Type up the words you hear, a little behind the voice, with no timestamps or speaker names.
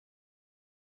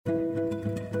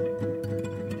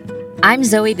I'm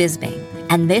Zoe Bisbing,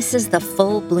 and this is the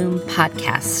Full Bloom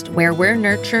Podcast, where we're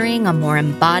nurturing a more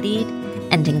embodied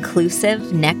and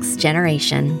inclusive next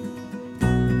generation.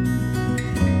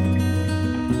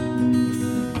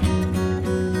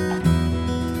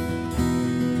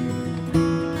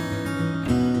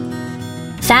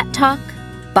 Fat talk,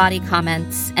 body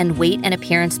comments, and weight and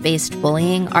appearance-based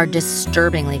bullying are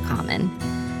disturbingly common.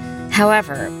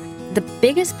 However, the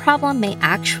biggest problem may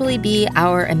actually be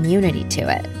our immunity to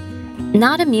it.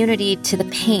 Not immunity to the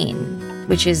pain,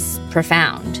 which is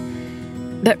profound,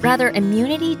 but rather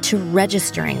immunity to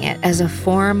registering it as a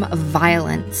form of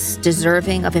violence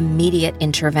deserving of immediate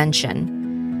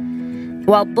intervention.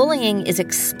 While bullying is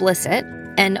explicit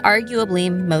and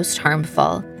arguably most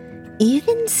harmful,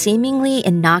 even seemingly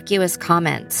innocuous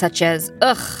comments such as,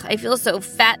 "Ugh, I feel so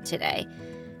fat today,"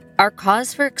 are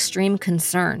cause for extreme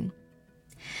concern.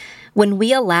 When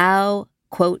we allow,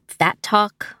 quote, fat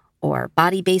talk or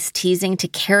body-based teasing to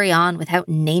carry on without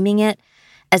naming it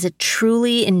as a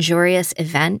truly injurious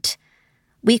event,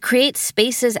 we create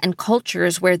spaces and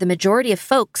cultures where the majority of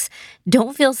folks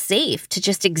don't feel safe to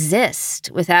just exist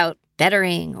without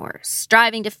bettering or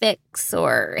striving to fix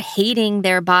or hating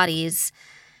their bodies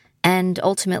and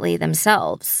ultimately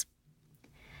themselves.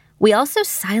 We also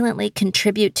silently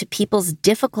contribute to people's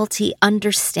difficulty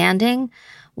understanding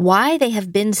why they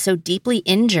have been so deeply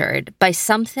injured by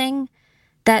something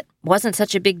that wasn't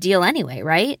such a big deal anyway,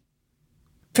 right?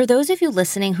 For those of you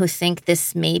listening who think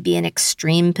this may be an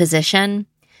extreme position,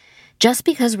 just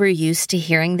because we're used to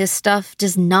hearing this stuff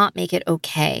does not make it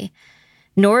okay,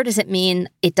 nor does it mean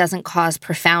it doesn't cause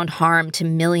profound harm to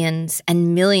millions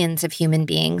and millions of human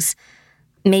beings,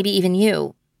 maybe even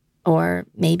you, or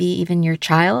maybe even your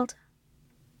child.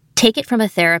 Take it from a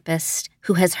therapist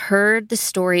who has heard the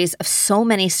stories of so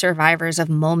many survivors of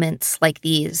moments like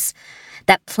these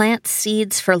that plant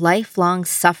seeds for lifelong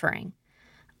suffering,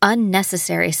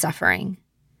 unnecessary suffering.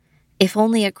 If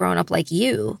only a grown-up like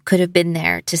you could have been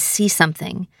there to see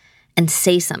something and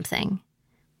say something.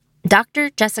 Dr.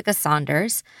 Jessica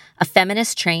Saunders, a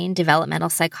feminist-trained developmental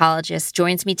psychologist,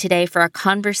 joins me today for a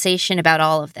conversation about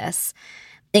all of this,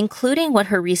 including what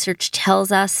her research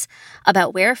tells us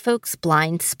about where folks'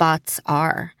 blind spots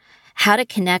are, how to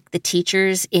connect the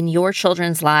teachers in your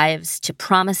children's lives to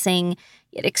promising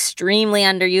yet extremely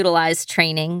underutilized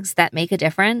trainings that make a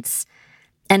difference,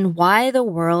 and why the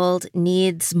world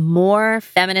needs more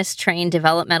feminist-trained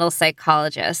developmental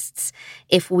psychologists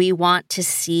if we want to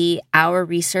see our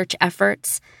research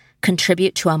efforts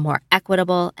contribute to a more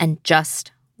equitable and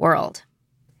just world.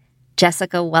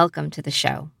 Jessica, welcome to the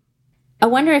show. I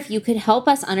wonder if you could help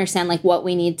us understand what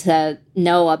we need to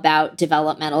know about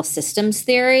developmental systems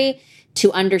theory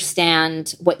to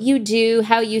understand what you do,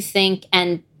 how you think,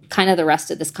 and kind of the rest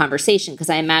of this conversation, because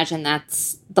I imagine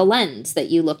that's the lens that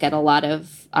you look at a lot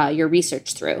of your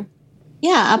research through.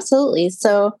 Yeah, absolutely.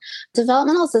 So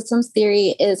developmental systems theory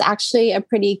is actually a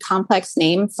pretty complex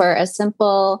name for a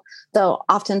simple, though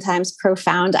oftentimes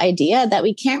profound idea that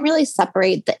we can't really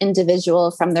separate the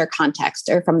individual from their context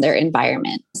or from their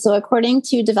environment. So according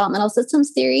to developmental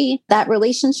systems theory, that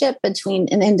relationship between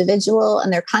an individual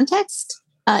and their context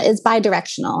is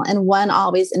bidirectional, and one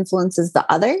always influences the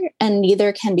other, and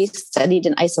neither can be studied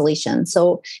in isolation.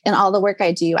 So in all the work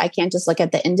I do, I can't just look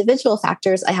at the individual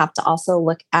factors. I have to also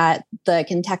look at the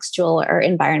contextual or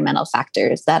environmental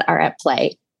factors that are at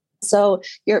play. So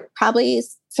you're probably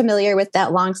familiar with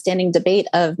that longstanding debate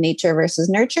of nature versus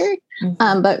nurture.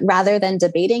 But rather than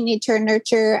debating nature and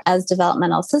nurture as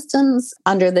developmental systems,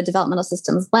 under the developmental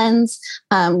systems lens,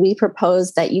 we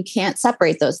propose that you can't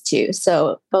separate those two.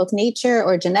 So both nature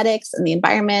or genetics and the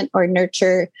environment or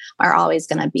nurture are always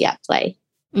going to be at play.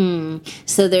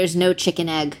 So there's no chicken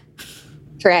egg.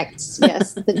 Correct.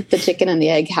 Yes. The chicken and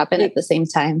the egg happen at the same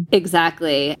time.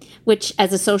 Exactly. Which,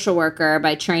 as a social worker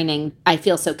by training, I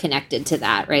feel so connected to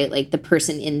that, right? Like the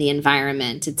person in the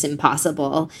environment, it's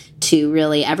impossible to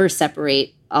really ever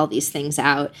separate all these things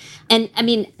out. And I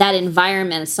mean, that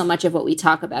environment is so much of what we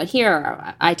talk about here,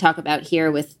 or I talk about here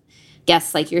with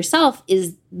guests like yourself,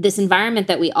 is this environment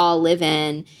that we all live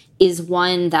in is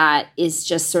one that is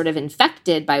just sort of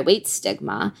infected by weight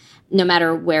stigma, no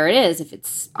matter where it is, if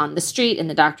it's on the street, in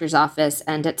the doctor's office,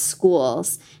 and at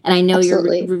schools. And I know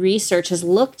Absolutely. your research has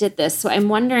looked at this. So I'm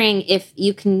wondering if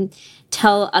you can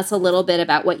tell us a little bit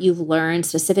about what you've learned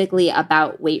specifically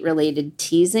about weight-related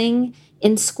teasing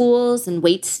in schools and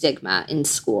weight stigma in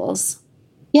schools.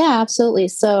 Yeah, absolutely.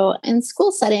 So in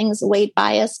school settings, weight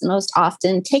bias most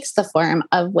often takes the form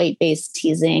of weight-based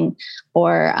teasing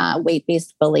or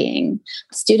weight-based bullying.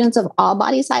 Students of all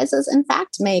body sizes, in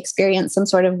fact, may experience some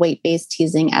sort of weight-based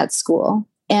teasing at school.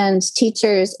 And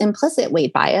teachers' implicit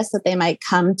weight bias that they might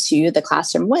come to the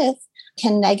classroom with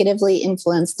can negatively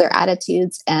influence their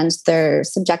attitudes and their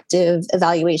subjective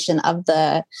evaluation of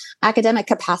the academic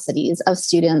capacities of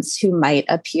students who might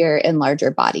appear in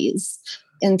larger bodies.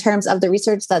 In terms of the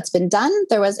research that's been done,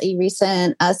 there was a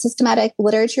recent systematic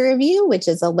literature review, which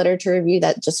is a literature review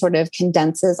that just sort of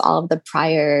condenses all of the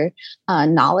prior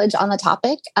knowledge on the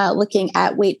topic, looking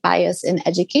at weight bias in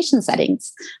education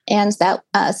settings. And that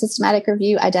systematic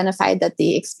review identified that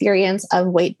the experience of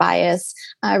weight bias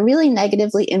really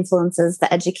negatively influences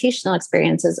the educational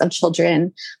experiences of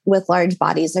children with large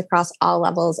bodies across all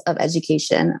levels of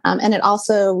education. And it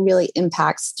also really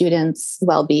impacts students'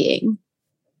 well-being.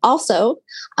 Also,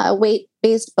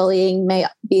 weight-based bullying may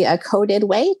be a coded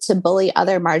way to bully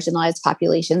other marginalized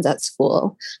populations at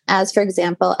school. As, for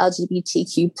example,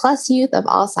 LGBTQ plus youth of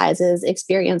all sizes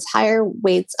experience higher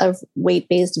rates of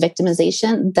weight-based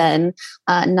victimization than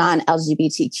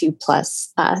non-LGBTQ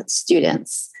plus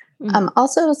students.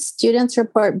 Also, students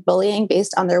report bullying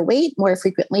based on their weight more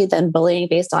frequently than bullying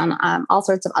based on all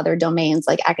sorts of other domains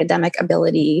like academic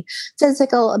ability,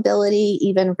 physical ability,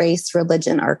 even race,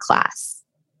 religion, or class.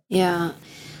 Yeah.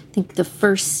 I think the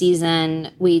first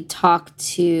season we talked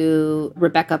to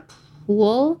Rebecca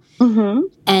Poole.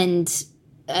 And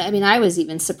I mean, I was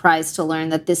even surprised to learn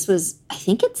that this was, I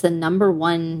think it's the number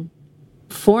one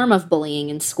form of bullying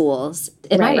in schools.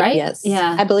 Am I right? Yes.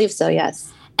 Yeah. I believe so,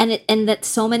 yes. And that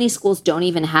so many schools don't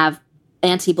even have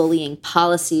anti-bullying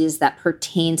policies that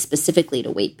pertain specifically to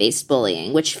weight-based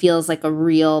bullying, which feels like a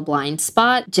real blind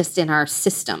spot just in our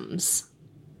systems.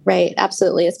 Right,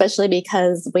 absolutely, especially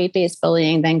because weight-based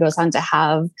bullying then goes on to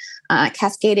have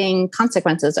cascading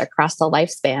consequences across the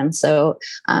lifespan. So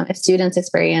if students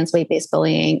experience weight-based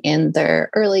bullying in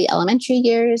their early elementary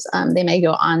years, they may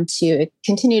go on to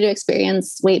continue to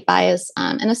experience weight bias.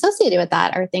 And associated with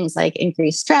that are things like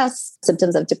increased stress,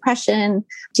 symptoms of depression,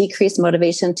 decreased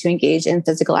motivation to engage in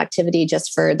physical activity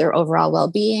just for their overall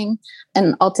well-being,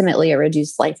 and ultimately a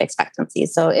reduced life expectancy.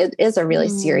 So it is a really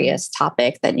serious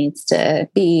topic that needs to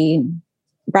be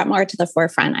brought more to the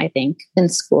forefront, I think, in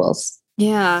schools.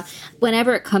 Yeah.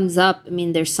 Whenever it comes up, I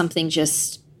mean, there's something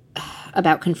just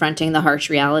about confronting the harsh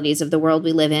realities of the world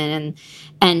we live in.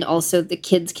 And also the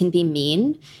kids can be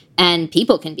mean and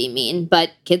people can be mean,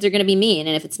 but kids are going to be mean.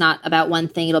 And if it's not about one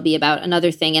thing, it'll be about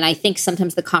another thing. And I think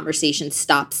sometimes the conversation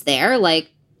stops there,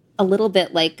 like a little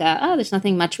bit like, oh, there's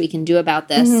nothing much we can do about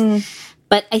this.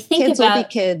 But I think kids will be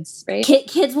kids, right?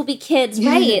 Kids will be kids,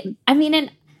 right? I mean,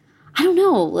 and I don't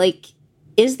know, like,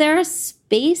 is there a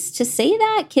space to say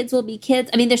that kids will be kids?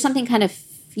 I mean, there's something kind of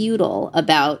futile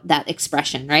about that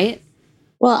expression, right?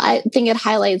 Well, I think it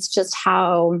highlights just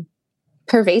how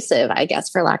pervasive, I guess,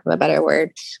 for lack of a better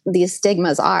word, these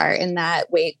stigmas are, in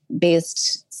that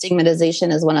weight-based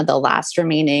stigmatization is one of the last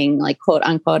remaining, like, quote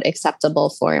unquote, acceptable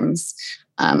forms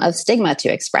of stigma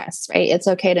to express, right? It's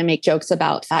okay to make jokes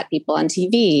about fat people on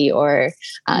TV or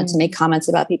to make comments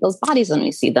about people's bodies when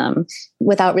we see them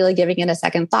without really giving it a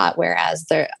second thought. Whereas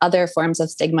the other forms of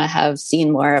stigma have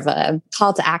seen more of a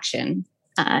call to action,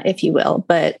 if you will.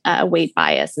 But weight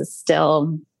bias is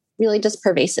still really just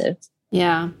pervasive.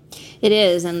 Yeah, it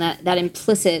is. And that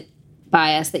implicit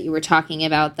bias that you were talking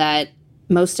about that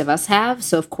most of us have.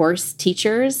 So, of course,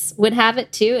 teachers would have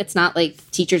it too. It's not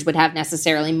like teachers would have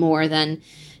necessarily more than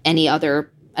any other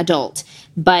adult.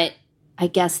 But I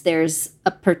guess there's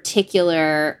a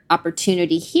particular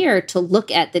opportunity here to look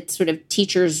at the sort of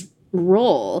teacher's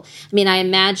role. I mean, I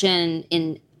imagine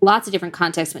in lots of different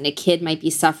contexts when a kid might be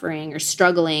suffering or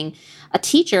struggling, a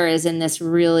teacher is in this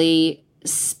really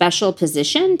special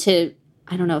position to,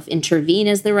 I don't know if intervene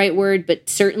is the right word, but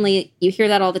certainly you hear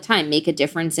that all the time, make a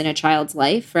difference in a child's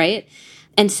life, right?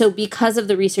 And so because of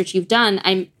the research you've done,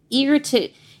 I'm eager to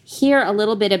hear a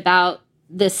little bit about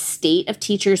the state of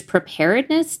teachers'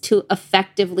 preparedness to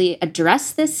effectively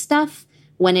address this stuff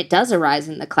when it does arise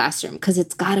in the classroom, because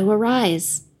it's got to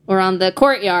arise, or on the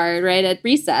courtyard, right, at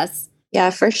recess. Yeah,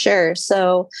 for sure.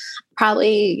 So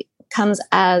probably comes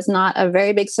as not a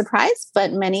very big surprise,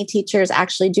 but many teachers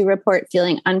actually do report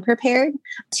feeling unprepared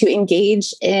to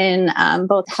engage in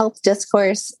both health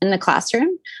discourse in the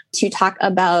classroom, to talk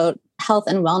about health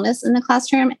and wellness in the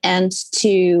classroom, and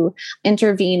to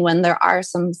intervene when there are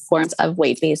some forms of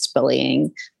weight-based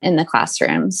bullying in the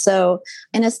classroom. So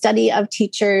in a study of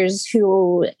teachers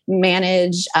who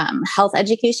manage health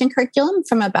education curriculum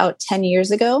from about 10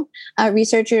 years ago,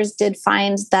 researchers did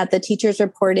find that the teachers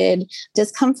reported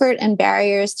discomfort and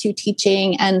barriers to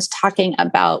teaching and talking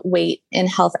about weight in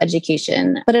health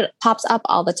education. But it pops up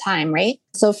all the time, right?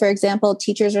 So for example,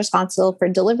 teachers responsible for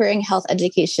delivering health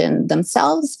education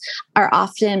themselves are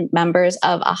often members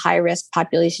of a high-risk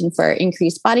population for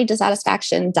increased body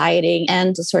dissatisfaction, dieting,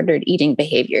 and disordered eating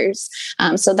behaviors.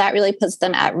 So that really puts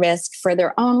them at risk for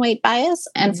their own weight bias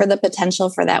and for the potential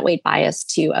for that weight bias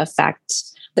to affect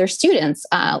their students,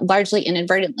 largely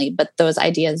inadvertently, but those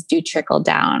ideas do trickle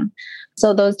down.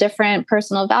 So those different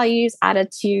personal values,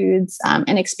 attitudes,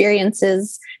 and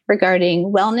experiences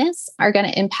regarding wellness are going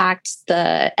to impact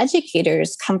the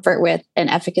educator's comfort with and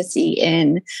efficacy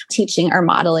in teaching or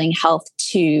modeling health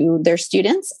to their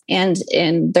students and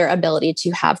in their ability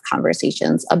to have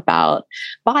conversations about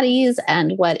bodies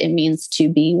and what it means to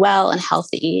be well and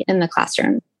healthy in the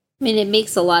classroom. I mean, it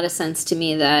makes a lot of sense to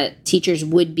me that teachers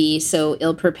would be so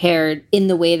ill-prepared in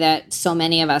the way that so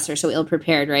many of us are so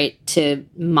ill-prepared, right, to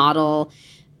model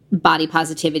body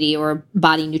positivity or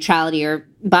body neutrality or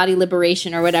body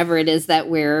liberation or whatever it is that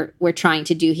we're trying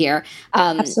to do here.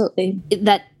 Absolutely.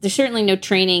 That there's certainly no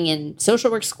training in social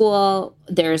work school.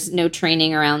 There's no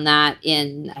training around that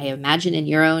in, I imagine, in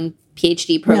your own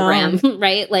PhD program, no.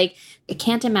 Right? Like, I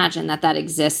can't imagine that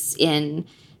exists in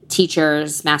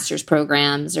teachers' master's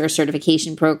programs or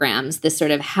certification programs, this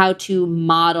sort of how to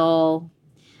model,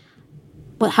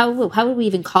 how would we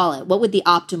even call it? What would the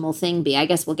optimal thing be? I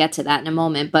guess we'll get to that in a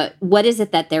moment, but what is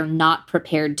it that they're not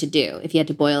prepared to do, if you had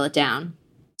to boil it down?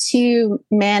 To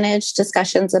manage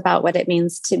discussions about what it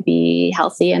means to be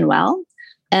healthy and well.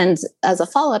 And as a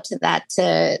follow-up to that,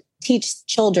 to teach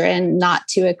children not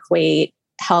to equate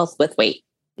health with weight.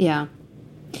 Yeah.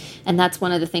 And that's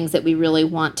one of the things that we really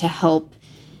want to help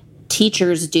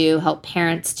teachers do, help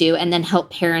parents do, and then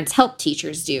help parents help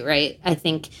teachers do, right? I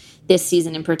think this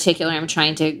season in particular, I'm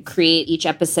trying to create each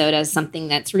episode as something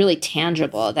that's really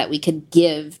tangible that we could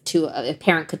give to a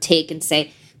parent could take and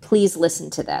say, please listen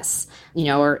to this,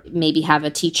 or maybe have a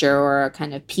teacher or a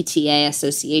kind of PTA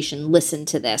association listen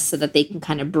to this so that they can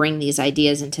kind of bring these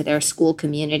ideas into their school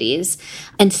communities.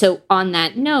 And so on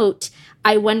that note,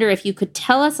 I wonder if you could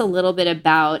tell us a little bit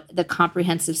about the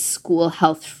comprehensive school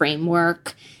health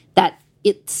framework that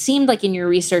it seemed like in your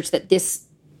research that this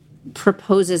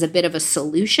proposes a bit of a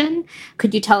solution.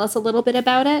 Could you tell us a little bit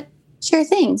about it? Sure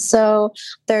thing. So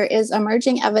there is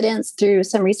emerging evidence through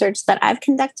some research that I've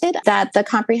conducted that the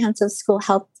comprehensive school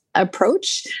health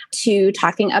approach to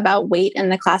talking about weight in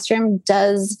the classroom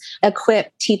does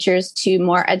equip teachers to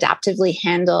more adaptively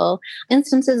handle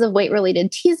instances of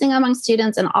weight-related teasing among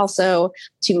students and also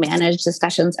to manage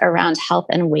discussions around health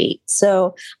and weight.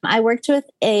 So I worked with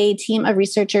a team of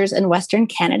researchers in Western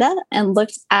Canada and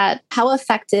looked at how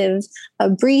effective a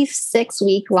brief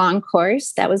 6-week-long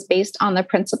course that was based on the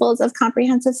principles of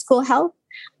comprehensive school health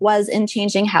was in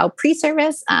changing how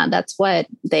pre-service, that's what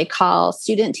they call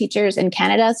student teachers in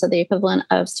Canada, so the equivalent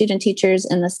of student teachers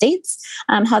in the States,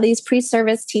 how these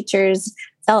pre-service teachers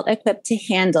felt equipped to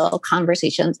handle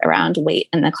conversations around weight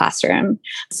in the classroom.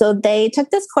 So they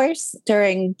took this course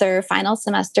during their final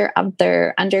semester of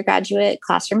their undergraduate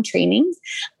classroom training,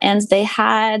 and they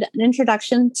had an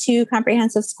introduction to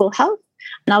comprehensive school health.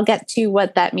 And I'll get to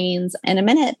what that means in a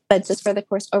minute. But just for the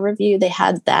course overview, they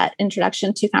had that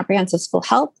introduction to comprehensive school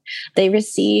health. They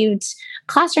received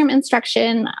classroom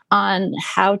instruction on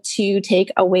how to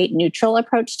take a weight neutral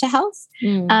approach to health,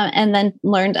 and then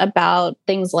learned about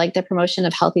things like the promotion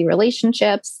of healthy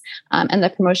relationships and the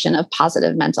promotion of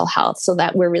positive mental health, so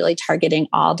that we're really targeting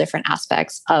all different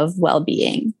aspects of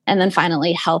well-being. And then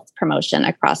finally, health promotion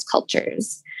across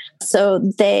cultures. So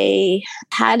they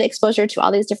had exposure to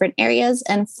all these different areas.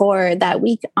 And for that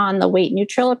week on the weight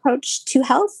neutral approach to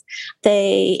health,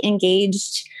 they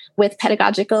engaged with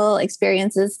pedagogical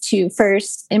experiences to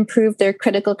first improve their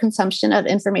critical consumption of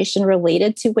information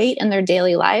related to weight in their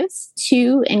daily lives,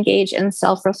 to engage in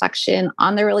self-reflection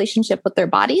on their relationship with their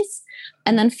bodies,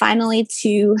 and then finally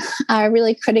to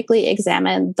really critically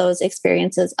examine those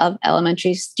experiences of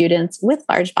elementary students with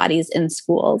large bodies in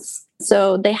schools.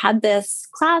 So they had this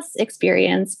class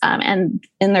experience and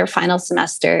in their final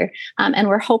semester, and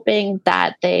we're hoping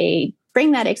that they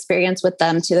bring that experience with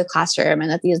them to the classroom and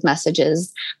that these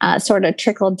messages sort of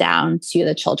trickle down to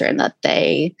the children that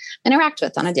they interact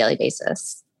with on a daily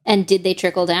basis. And did they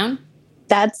trickle down?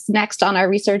 that's next on our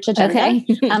research agenda. Okay.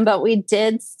 But we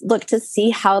did look to see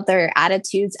how their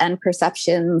attitudes and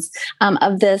perceptions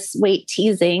of this weight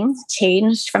teasing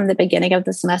changed from the beginning of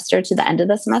the semester to the end of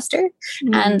the semester.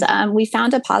 And we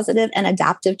found a positive and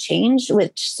adaptive change,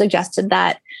 which suggested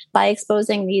that by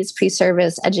exposing these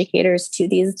pre-service educators to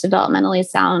these developmentally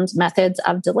sound methods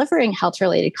of delivering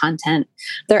health-related content,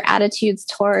 their attitudes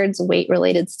towards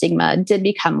weight-related stigma did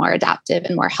become more adaptive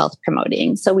and more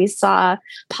health-promoting. So we saw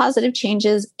positive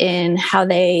changes in how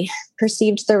they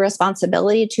perceived their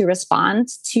responsibility to respond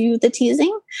to the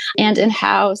teasing and in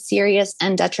how serious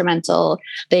and detrimental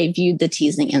they viewed the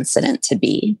teasing incident to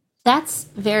be. That's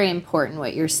very important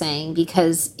what you're saying,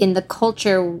 because in the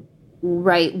culture,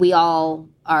 right, we all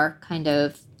are kind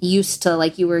of used to,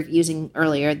 like you were using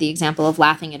earlier, the example of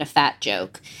laughing at a fat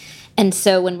joke. And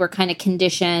so when we're kind of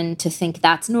conditioned to think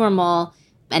that's normal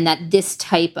and that this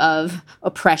type of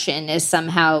oppression is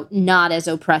somehow not as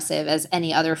oppressive as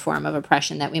any other form of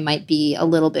oppression that we might be a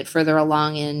little bit further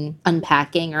along in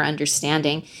unpacking or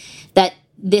understanding, that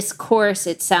this course,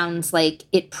 it sounds like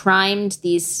it primed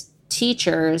these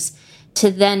teachers to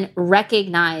then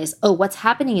recognize, oh, what's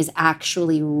happening is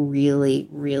actually really,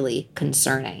 really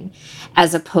concerning,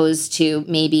 as opposed to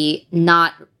maybe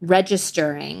not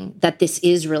registering that this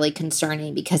is really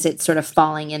concerning because it's sort of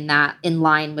falling in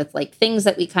line with like things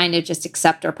that we kind of just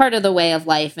accept are part of the way of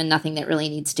life and nothing that really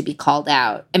needs to be called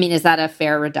out. I mean, is that a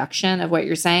fair reduction of what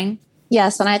you're saying?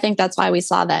 Yes, and I think that's why we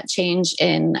saw that change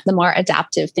in the more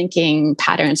adaptive thinking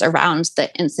patterns around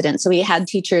the incident. So we had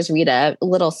teachers read a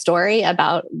little story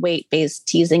about weight-based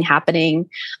teasing happening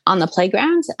on the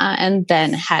playground, and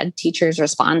then had teachers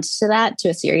respond to that, to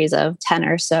a series of 10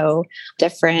 or so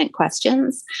different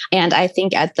questions. And I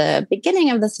think at the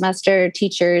beginning of the semester,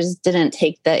 teachers didn't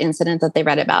take the incident that they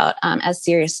read about as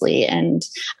seriously and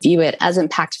view it as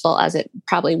impactful as it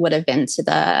probably would have been to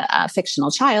the fictional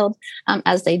child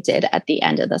as they did at the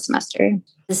end of the semester.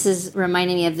 This is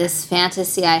reminding me of this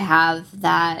fantasy I have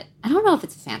that, I don't know if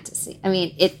it's a fantasy. I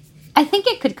mean, I think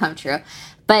it could come true,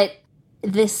 but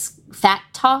this fat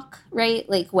talk, right?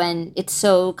 Like when it's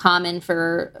so common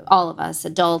for all of us,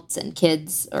 adults and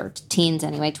kids, or teens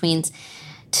anyway, tweens,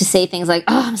 to say things like,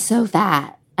 oh, I'm so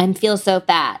fat. I feel so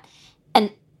fat.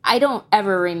 And I don't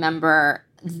ever remember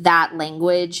that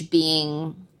language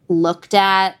being looked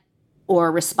at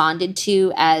or responded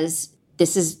to as,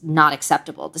 this is not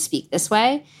acceptable to speak this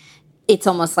way. It's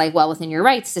almost like, well, within your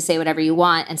rights to say whatever you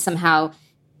want, and somehow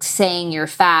saying you're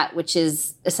fat, which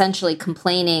is essentially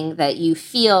complaining that you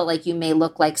feel like you may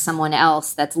look like someone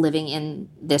else that's living in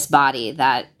this body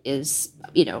that is,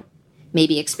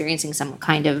 maybe experiencing some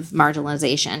kind of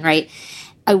marginalization, right?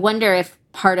 I wonder if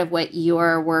part of what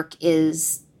your work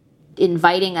is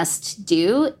inviting us to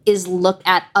do is look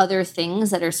at other things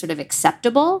that are sort of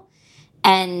acceptable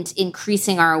and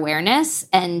increasing our awareness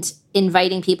and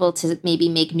inviting people to maybe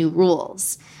make new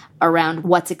rules around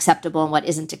what's acceptable and what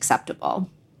isn't acceptable.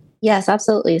 Yes,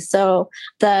 absolutely. So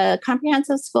the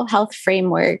Comprehensive School Health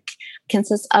Framework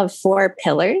consists of 4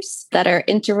 pillars that are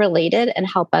interrelated and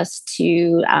help us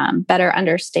to better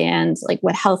understand like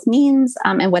what health means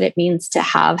and what it means to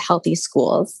have healthy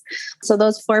schools. So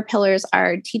those 4 pillars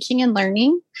are teaching and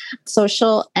learning,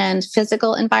 social and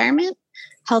physical environment,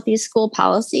 healthy school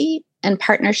policy, and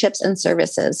partnerships and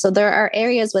services. So there are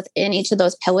areas within each of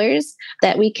those pillars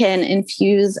that we can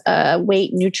infuse a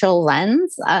weight neutral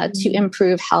lens to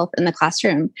improve health in the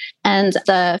classroom. And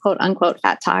the quote unquote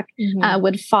fat talk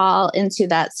would fall into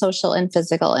that social and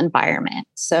physical environment.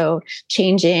 So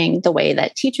changing the way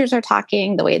that teachers are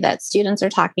talking, the way that students are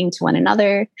talking to one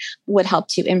another would help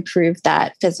to improve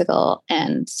that physical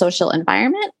and social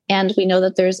environment. And we know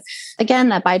that there's, again,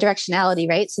 that bidirectionality,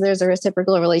 right? So there's a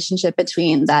reciprocal relationship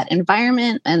between that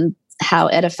environment and how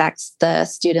it affects the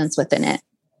students within it.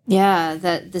 Yeah,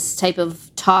 that this type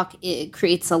of talk, it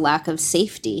creates a lack of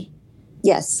safety.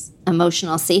 Yes.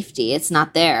 Emotional safety. It's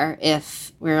not there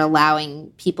if we're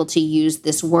allowing people to use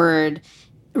this word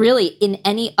really in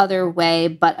any other way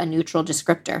but a neutral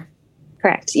descriptor.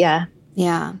 Correct. Yeah.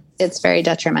 Yeah. It's very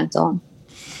detrimental.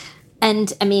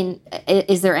 And I mean,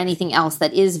 is there anything else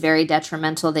that is very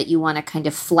detrimental that you want to kind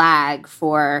of flag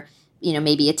for,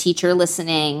 maybe a teacher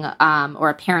listening or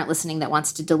a parent listening that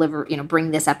wants to deliver,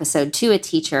 bring this episode to a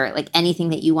teacher, like anything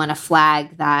that you want to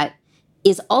flag that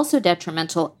is also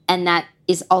detrimental and that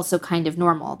is also kind of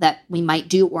normal that we might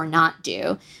do or not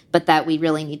do, but that we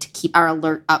really need to keep our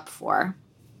alert up for?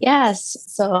 Yes.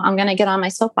 So I'm going to get on my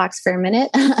soapbox for a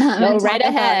minute. Go right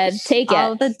ahead. Take it.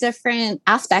 All the different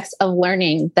aspects of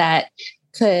learning that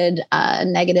could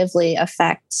negatively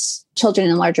affect children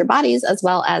in larger bodies, as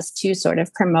well as to sort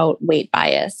of promote weight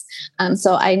bias.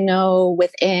 So I know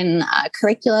within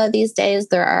curricula these days,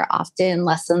 there are often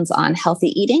lessons on healthy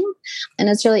eating. And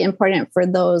it's really important for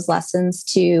those lessons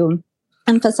to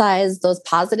emphasize those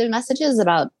positive messages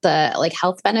about the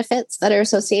health benefits that are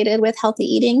associated with healthy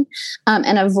eating,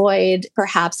 and avoid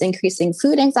perhaps increasing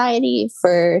food anxiety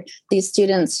for these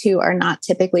students who are not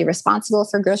typically responsible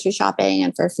for grocery shopping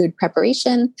and for food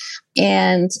preparation,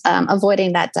 and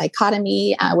avoiding that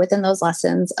dichotomy within those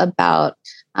lessons about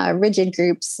rigid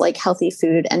groups like healthy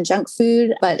food and junk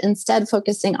food, but instead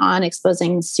focusing on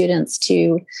exposing students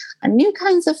to new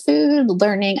kinds of food,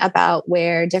 learning about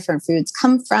where different foods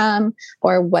come from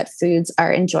or what foods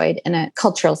are enjoyed in a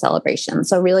cultural celebration.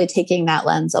 So really taking that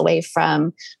lens away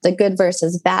from the good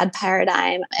versus bad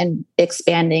paradigm and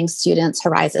expanding students'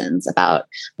 horizons about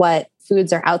what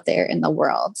foods are out there in the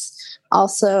world.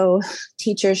 Also,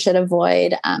 teachers should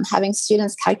avoid having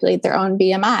students calculate their own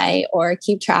BMI or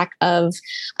keep track of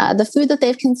the food that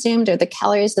they've consumed or the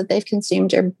calories that they've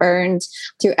consumed or burned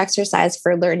through exercise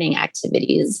for learning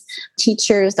activities.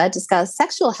 Teachers that discuss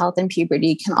sexual health and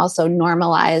puberty can also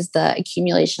normalize the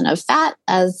accumulation of fat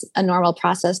as a normal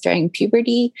process during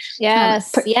puberty.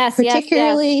 Yes,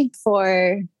 particularly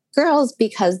for girls,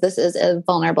 because this is a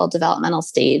vulnerable developmental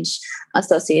stage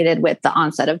associated with the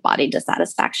onset of body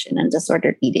dissatisfaction and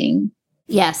disordered eating.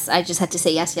 Yes, I just had to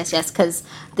say yes, because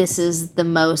this is the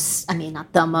most,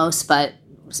 not the most, but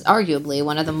arguably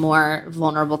one of the more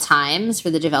vulnerable times for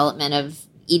the development of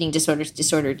eating disorders,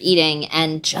 disordered eating,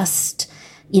 and just,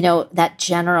 that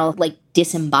general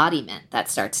disembodiment that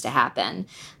starts to happen.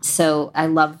 So I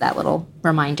love that little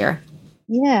reminder.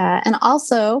 Yeah. And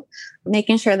also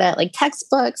making sure that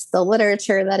textbooks, the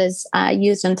literature that is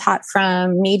used and taught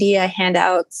from, media,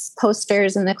 handouts,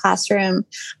 posters in the classroom,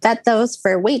 vet those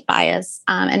for weight bias,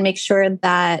 and make sure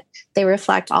that they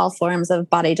reflect all forms of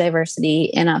body diversity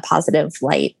in a positive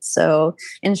light. So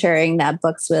ensuring that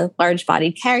books with large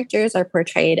bodied characters are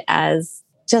portrayed as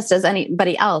just as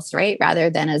anybody else, right? Rather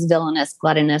than as villainous,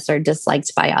 gluttonous, or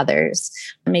disliked by others.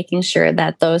 Making sure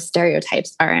that those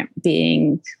stereotypes aren't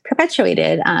being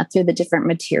perpetuated through the different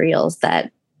materials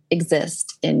that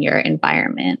exist in your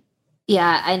environment.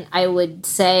 Yeah, and I would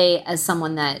say, as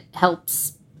someone that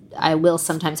I will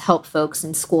sometimes help folks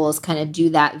in schools kind of do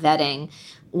that vetting.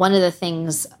 One of the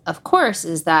things, of course,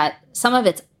 is that some of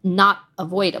it's not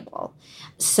avoidable.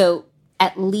 So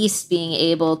at least being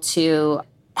able to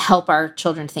help our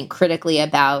children think critically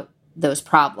about those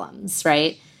problems,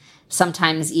 right?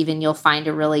 Sometimes even you'll find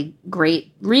a really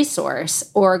great resource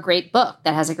or a great book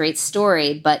that has a great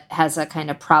story, but has a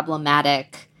kind of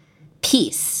problematic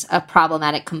piece, a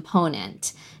problematic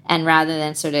component. And rather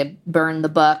than sort of burn the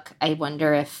book, I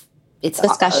wonder if it's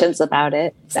discussions about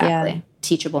it. Exactly. Yeah.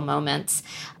 Teachable moments.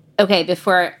 Okay,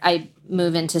 before I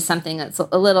move into something that's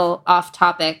a little off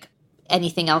topic,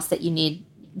 anything else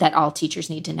that all teachers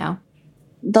need to know?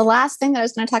 The last thing that I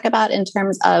was going to talk about in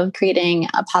terms of creating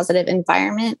a positive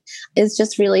environment is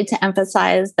just really to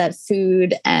emphasize that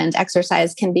food and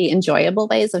exercise can be enjoyable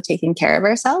ways of taking care of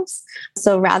ourselves.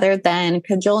 So rather than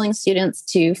cajoling students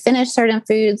to finish certain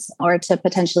foods or to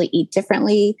potentially eat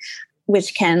differently,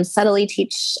 which can subtly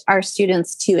teach our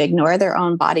students to ignore their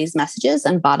own body's messages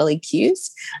and bodily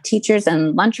cues, teachers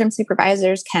and lunchroom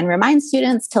supervisors can remind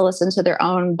students to listen to their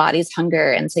own body's hunger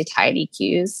and satiety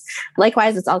cues.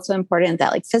 Likewise, it's also important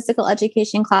that physical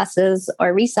education classes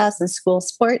or recess and school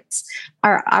sports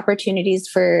are opportunities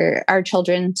for our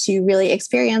children to really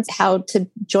experience how to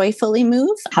joyfully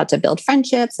move, how to build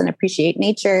friendships and appreciate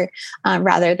nature,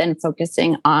 rather than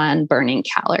focusing on burning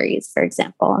calories, for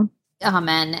example.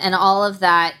 Amen. And all of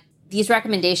that, these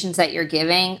recommendations that you're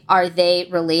giving, are they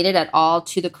related at all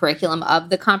to the curriculum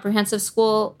of the Comprehensive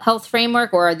School Health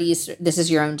Framework, or this is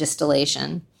your own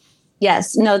distillation?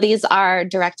 Yes. No, these are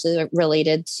directly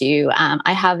related to,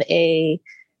 I have a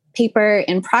paper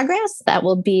in progress that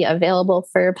will be available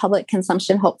for public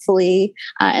consumption, hopefully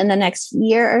in the next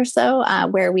year or so,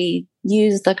 where we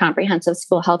use the Comprehensive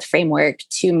School Health Framework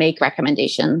to make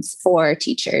recommendations for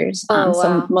teachers. Wow.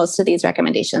 So most of these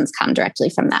recommendations come directly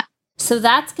from that. So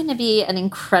that's going to be an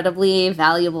incredibly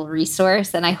valuable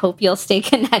resource, and I hope you'll stay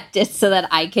connected so that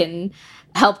I can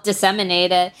help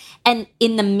disseminate it. And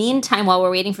in the meantime, while we're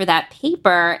waiting for that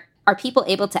paper, are people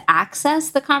able to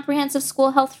access the Comprehensive School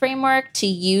Health Framework to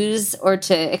use or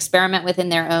to experiment within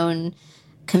their own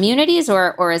communities,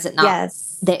 or is it not? Yes.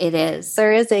 It is.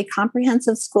 There is a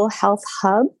Comprehensive School Health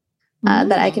Hub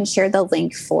that I can share the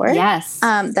link for. Yes.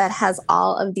 That has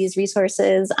all of these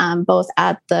resources, both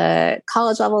at the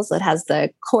college levels. It has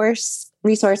the course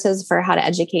resources for how to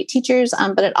educate teachers,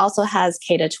 but it also has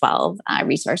K-12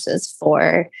 resources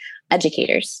for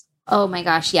educators. Oh my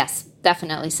gosh, yes,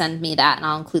 definitely send me that and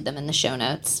I'll include them in the show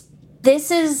notes.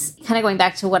 This is kind of going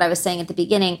back to what I was saying at the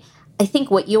beginning. I think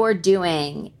what you're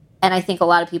doing, and I think a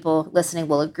lot of people listening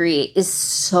will agree, is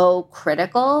so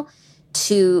critical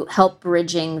to help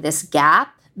bridging this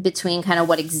gap between kind of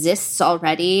what exists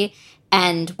already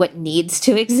and what needs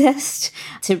to exist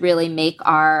to really make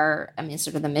sort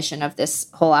of the mission of this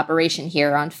whole operation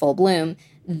here on Full Bloom,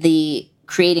 the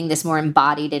creating this more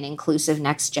embodied and inclusive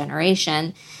next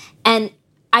generation. And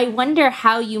I wonder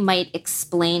how you might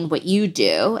explain what you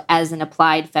do as an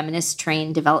applied feminist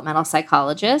trained developmental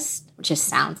psychologist, which just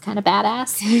sounds kind of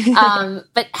badass,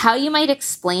 but how you might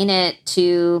explain it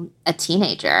to a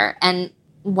teenager and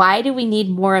why do we need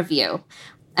more of you?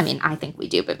 I mean, I think we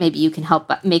do, but maybe you can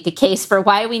help make a case for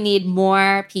why we need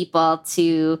more people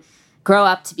to grow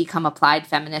up to become applied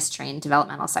feminist trained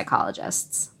developmental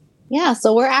psychologists. Yeah,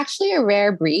 so we're actually a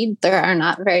rare breed. There are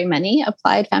not very many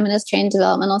applied feminist trained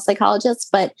developmental psychologists,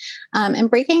 but in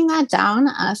breaking that down,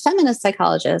 feminist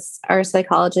psychologists are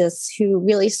psychologists who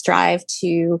really strive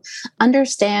to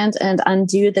understand and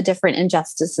undo the different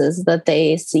injustices that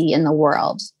they see in the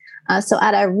world. So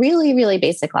at a really, really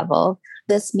basic level,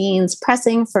 this means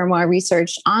pressing for more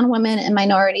research on women and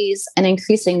minorities and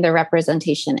increasing their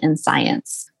representation in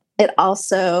science.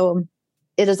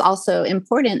 It is also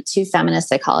important to feminist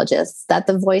psychologists that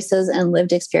the voices and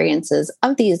lived experiences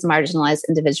of these marginalized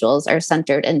individuals are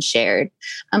centered and shared.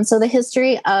 So the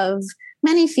history of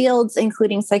many fields,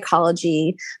 including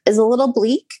psychology, is a little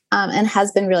bleak and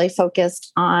has been really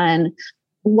focused on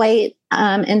white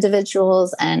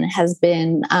individuals and has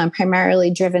been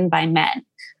primarily driven by men.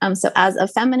 So as a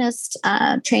feminist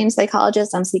trained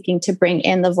psychologist, I'm seeking to bring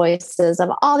in the voices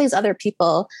of all these other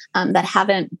people that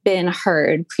haven't been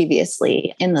heard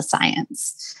previously in the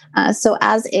science. So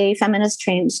as a feminist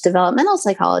trained developmental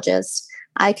psychologist,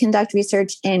 I conduct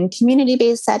research in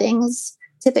community-based settings,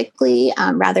 typically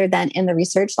rather than in the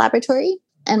research laboratory.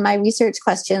 And my research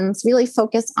questions really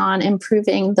focus on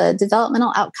improving the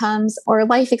developmental outcomes or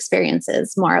life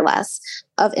experiences, more or less,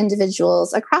 of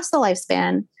individuals across the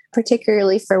lifespan,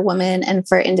 particularly for women and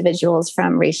for individuals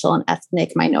from racial and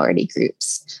ethnic minority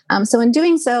groups. So in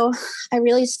doing so, I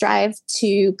really strive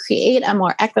to create a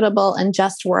more equitable and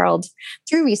just world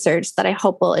through research that I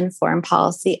hope will inform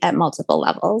policy at multiple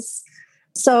levels.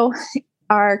 So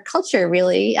our culture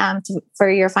really,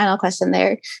 for your final question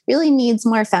there, really needs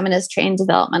more feminist trained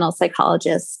developmental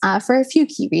psychologists for a few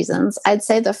key reasons. I'd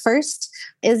say the first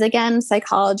is, again,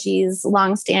 psychology's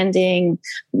longstanding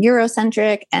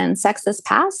Eurocentric and sexist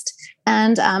past.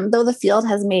 And though the field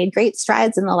has made great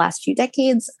strides in the last few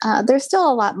decades, there's still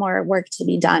a lot more work to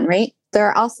be done, right? There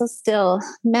are also still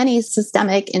many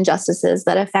systemic injustices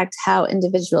that affect how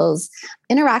individuals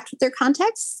interact with their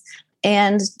contexts.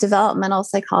 And developmental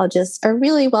psychologists are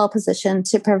really well positioned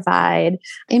to provide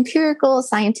empirical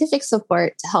scientific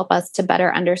support to help us to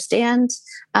better understand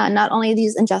not only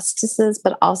these injustices,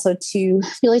 but also to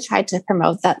really try to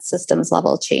promote that systems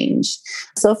level change.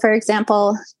 So, for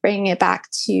example, bringing it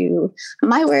back to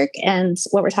my work and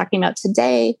what we're talking about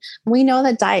today, we know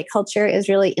that diet culture is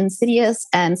really insidious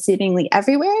and seemingly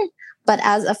everywhere. But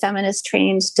as a feminist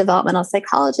trained developmental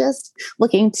psychologist,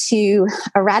 looking to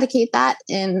eradicate that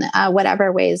in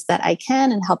whatever ways that I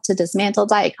can and help to dismantle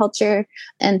diet culture,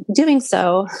 and doing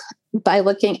so by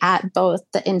looking at both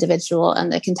the individual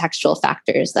and the contextual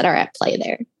factors that are at play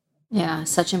there. Yeah,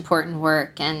 such important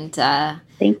work. And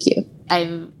thank you.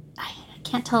 I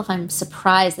can't tell if I'm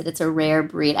surprised that it's a rare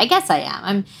breed. I guess I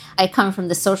am. I come from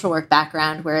the social work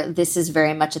background where this is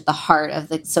very much at the heart of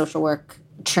the social work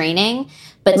training,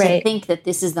 but right. To think that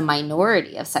this is the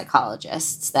minority of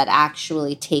psychologists that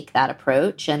actually take that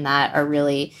approach and that are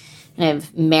really kind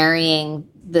of marrying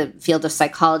the field of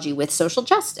psychology with social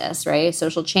justice, right?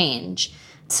 Social change.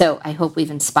 So I hope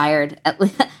we've inspired at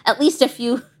least a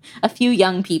few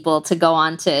young people to go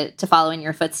on to follow in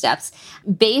your footsteps.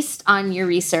 Based on your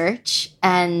research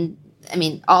and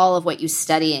all of what you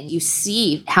study, and you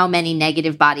see how many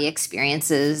negative body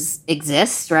experiences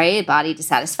exist, right? Body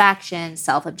dissatisfaction,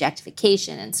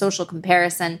 self-objectification, and social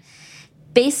comparison.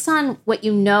 Based on what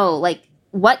you know,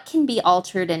 what can be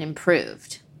altered and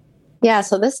improved? Yeah,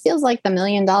 so this feels like the $1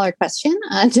 million question,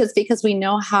 just because we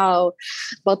know how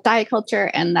both diet culture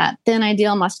and that thin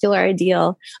ideal, muscular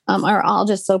ideal are all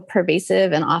just so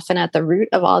pervasive and often at the root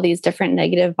of all these different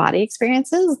negative body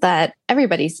experiences that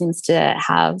everybody seems to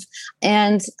have.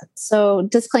 And so,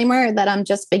 disclaimer that I'm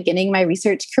just beginning my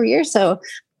research career. So,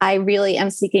 I really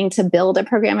am seeking to build a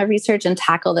program of research and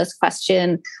tackle this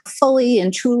question fully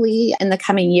and truly in the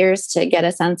coming years to get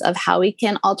a sense of how we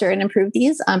can alter and improve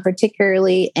these,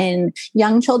 particularly in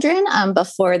young children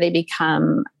before they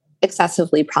become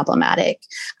excessively problematic.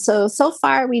 So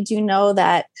far, we do know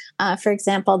that, for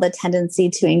example, the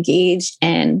tendency to engage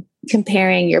in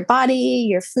comparing your body,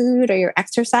 your food, or your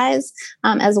exercise,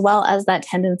 as well as that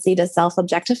tendency to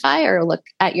self-objectify or look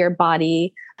at your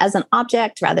body as an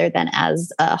object rather than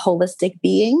as a holistic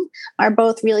being, are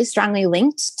both really strongly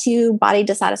linked to body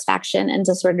dissatisfaction and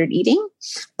disordered eating.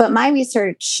 But my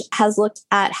research has looked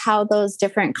at how those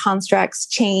different constructs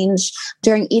change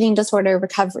during eating disorder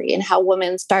recovery and how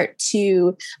women start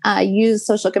to use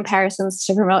social comparisons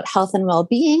to promote health and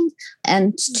well-being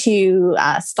and to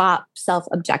stop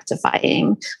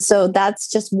self-objectifying. So that's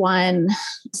just one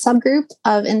subgroup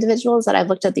of individuals that I've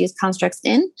looked at these constructs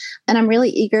in. And I'm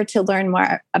really eager to learn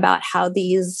more about how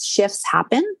these shifts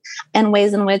happen and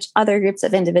ways in which other groups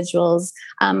of individuals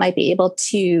might be able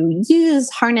to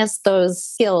harness those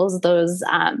skills, those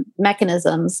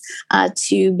mechanisms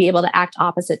to be able to act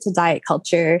opposite to diet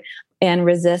culture and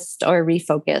resist or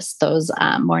refocus those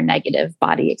more negative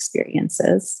body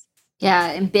experiences.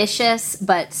 Yeah, ambitious,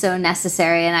 but so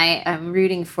necessary. And I'm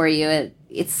rooting for you.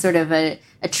 It's sort of a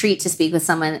treat to speak with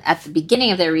someone at the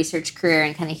beginning of their research career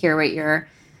and kind of hear what your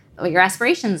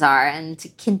aspirations are and to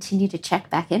continue to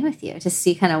check back in with you to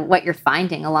see kind of what you're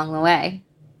finding along the way.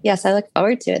 Yes, I look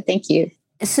forward to it. Thank you.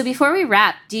 So before we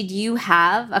wrap, did you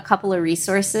have a couple of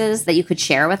resources that you could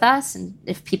share with us? And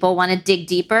if people want to dig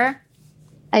deeper?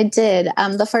 I did.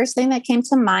 The first thing that came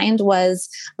to mind was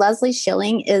Leslie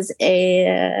Schilling is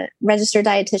a registered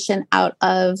dietitian out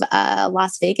of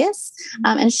Las Vegas.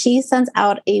 And she sends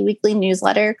out a weekly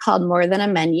newsletter called More Than a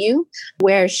Menu,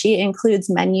 where she includes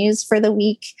menus for the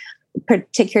week,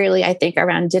 particularly, I think,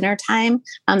 around dinner time,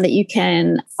 that you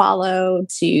can follow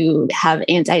to have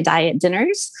anti-diet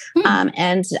dinners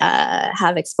and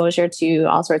have exposure to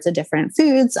all sorts of different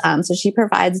foods. So she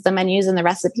provides the menus and the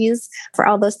recipes for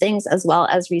all those things, as well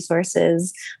as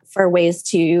resources for ways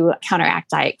to counteract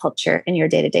diet culture in your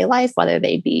day-to-day life, whether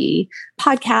they be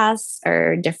podcasts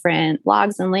or different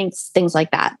blogs and links, things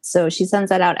like that. So she sends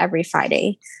that out every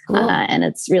Friday, and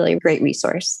it's really a great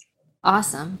resource.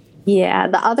 Awesome. Yeah,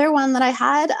 the other one that I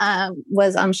had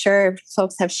was, I'm sure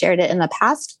folks have shared it in the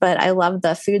past, but I love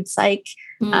the Food Psych,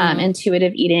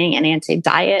 Intuitive Eating and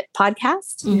Anti-Diet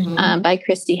podcast by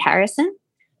Christy Harrison.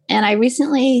 And I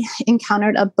recently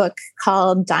encountered a book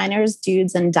called Diners,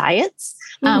 Dudes, and Diets,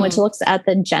 which looks at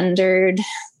the gendered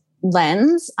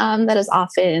lens that is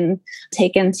often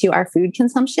taken to our food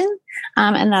consumption.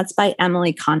 And that's by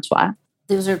Emily Contois.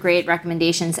 Those are great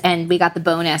recommendations. And we got the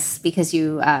bonus because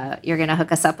you're going to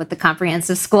hook us up with the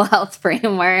Comprehensive School Health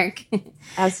Framework.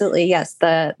 Absolutely. Yes.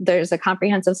 There's a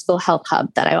Comprehensive School Health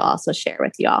Hub that I will also share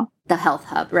with you all. The Health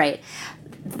Hub, right.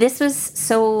 This was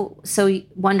so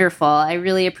wonderful. I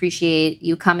really appreciate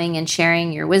you coming and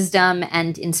sharing your wisdom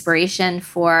and inspiration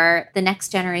for the next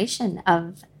generation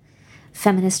of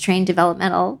feminist-trained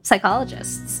developmental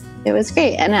psychologists. It was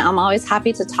great. And I'm always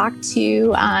happy to talk to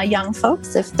young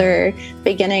folks if they're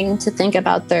beginning to think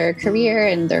about their career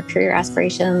and their career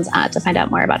aspirations to find out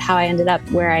more about how I ended up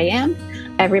where I am.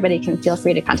 Everybody can feel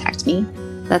free to contact me.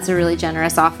 That's a really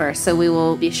generous offer. So we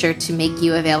will be sure to make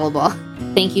you available.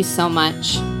 Thank you so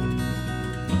much.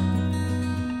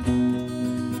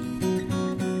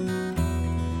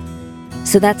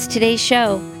 So that's today's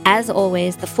show. As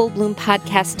always, the Full Bloom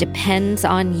podcast depends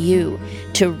on you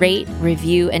to rate,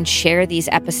 review, and share these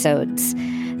episodes.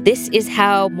 This is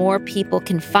how more people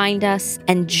can find us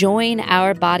and join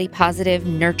our body positive,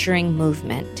 nurturing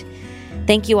movement.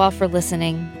 Thank you all for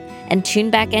listening, and tune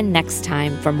back in next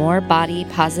time for more body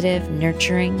positive,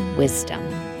 nurturing wisdom.